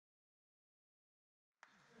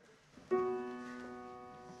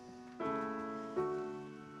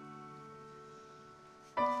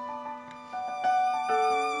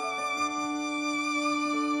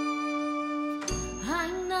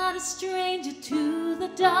stranger to the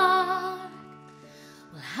dark.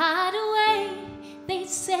 Well, hide away, they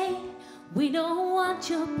say. We don't want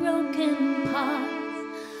your broken parts.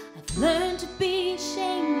 I've learned to be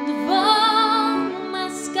ashamed of all my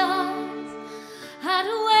scars. Hide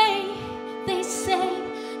away, they say.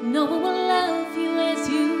 No one will love you as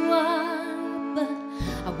you are. But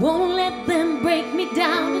I won't let them break me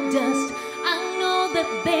down to dust. I know that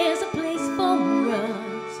there's a place for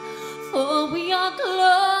us, for we are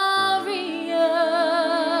glorious.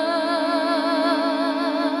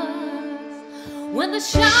 When the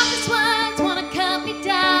sharpest words wanna cut me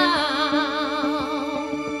down,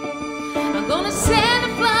 I'm gonna send a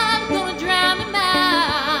flood, gonna drown them out.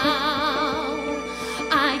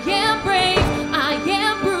 I am brave, I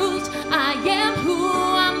am bruised, I am who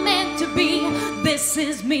I'm meant to be. This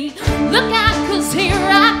is me. Look out, 'cause here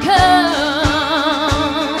I come,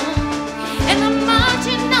 and I'm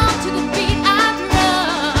marching on to the beat I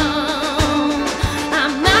drum.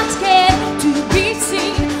 I'm not scared to be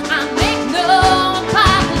seen. I make no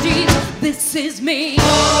apologies. This is me.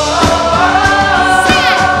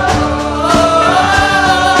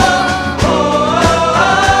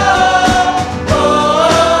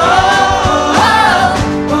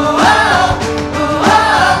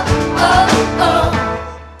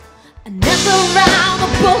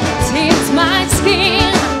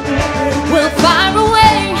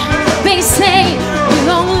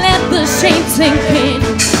 Shame sinking.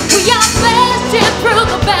 We are bursting through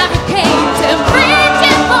the barricades and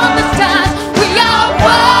reaching for the stars. We are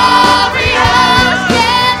warriors,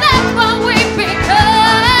 yeah, that's what we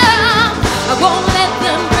become. I won't let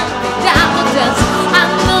them rip me down to dust. I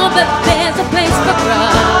know that there's a place for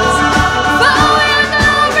us, for we're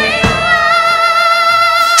glorious.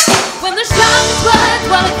 When the sharpest words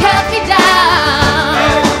wanna cut me down,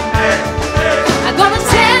 I'm gonna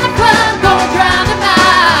send a flood, gonna drown them out.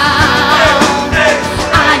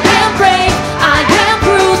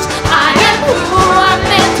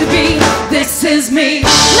 This is me.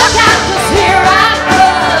 Look out, 'cause here I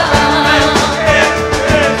come,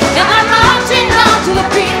 and I'm marching on to the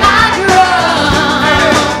beat I drum.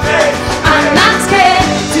 I'm not scared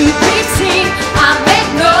to be seen. I make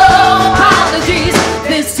no apologies.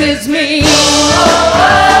 This is me.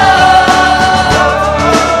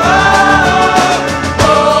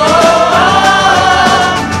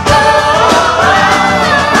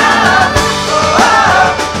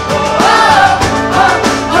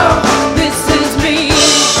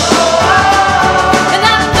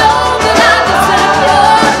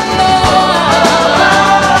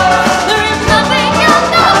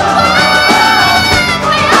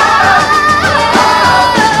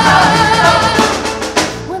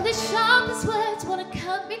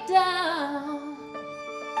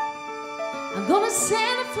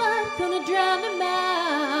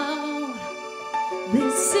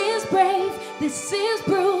 This is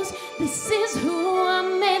Bruce, this is who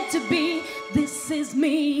I'm meant to be, this is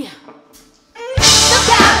me.